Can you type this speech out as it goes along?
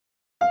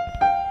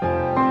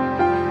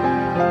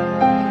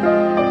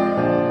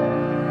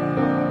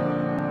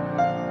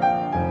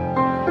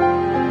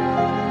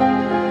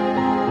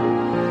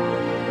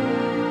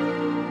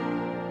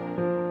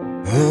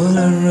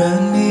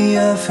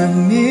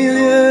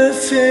Unfamiliar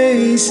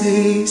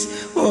faces,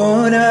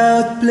 worn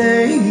out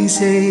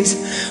places,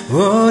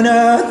 worn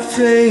out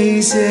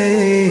faces.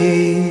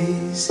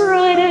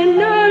 Bright and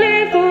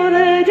early for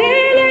the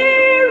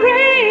daily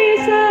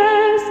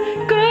races,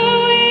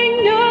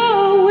 going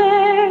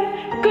nowhere,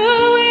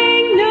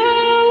 going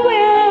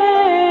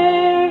nowhere.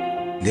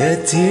 The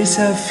tears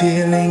are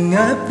filling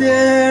up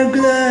their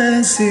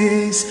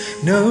glasses,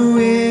 no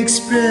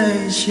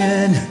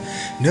expression,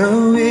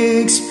 no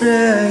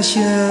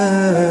expression.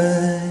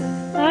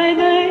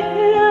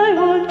 I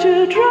want to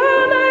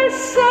draw my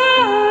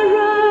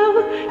sorrow,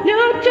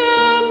 no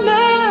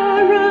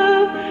tomorrow,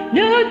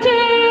 no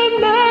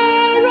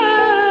tomorrow.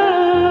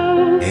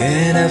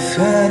 And I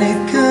find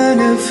it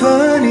kinda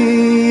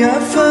funny, I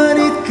find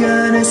it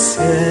kinda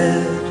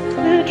sad.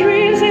 The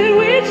dreams in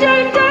which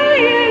I'm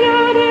dying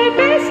are the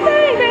best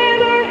I've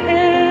ever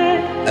had.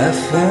 I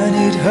find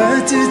it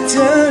hard to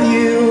tell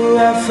you,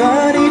 I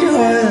find it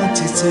hard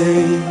to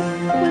take.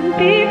 When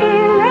people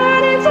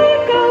run in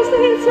circles,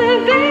 it's a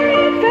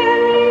very,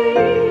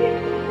 very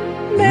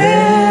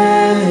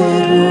mad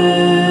world.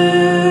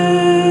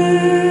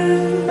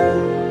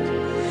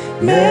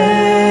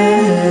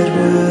 Mad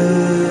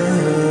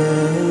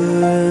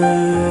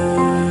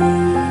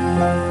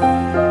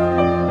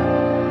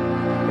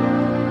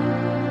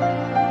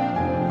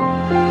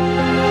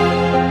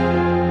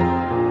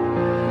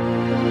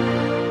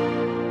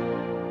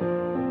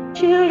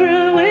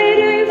Children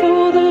waiting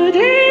for the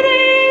day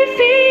they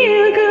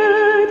feel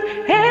good.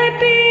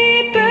 Happy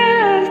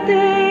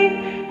birthday,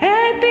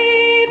 happy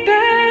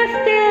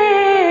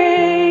birthday.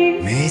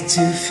 made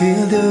to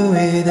feel the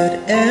way that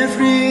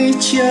every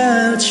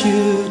child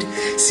should.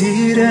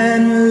 Sit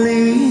and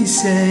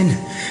listen,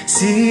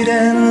 sit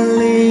and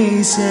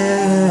listen.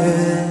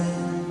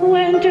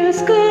 Went to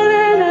school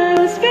and I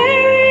was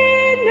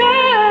very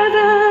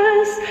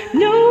nervous.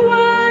 No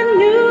one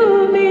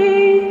knew me,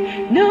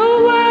 no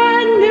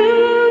one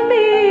knew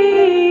me.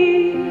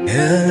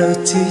 Hello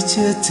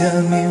teacher,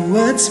 tell me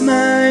what's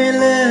my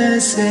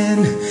lesson.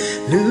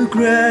 Look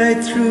right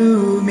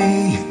through me,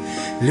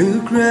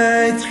 look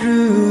right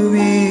through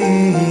me.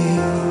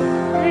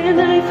 And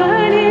I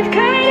find it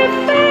kind of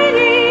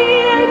funny,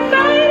 I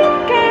find it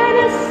kind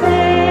of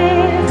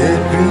sad. The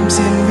dreams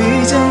in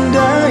which I'm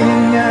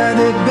dying are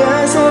the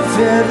best I've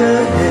ever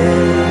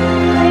had.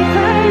 I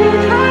find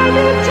it hard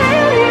to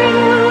tell you,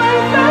 I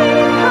find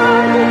it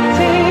hard to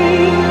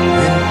take.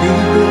 When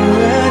people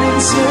run in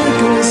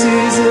circles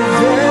is a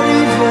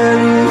very,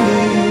 very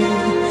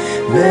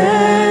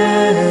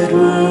bad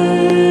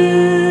world.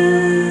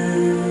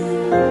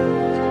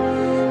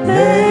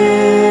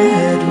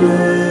 Bad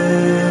world.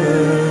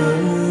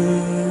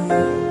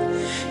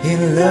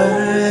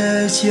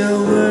 Enlarge your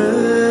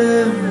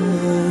world.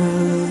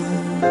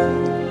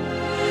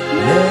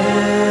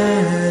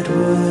 Bad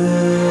world.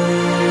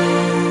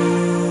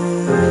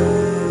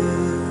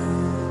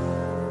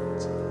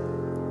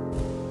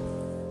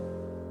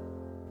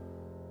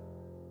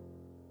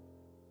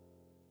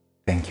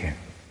 Thank you.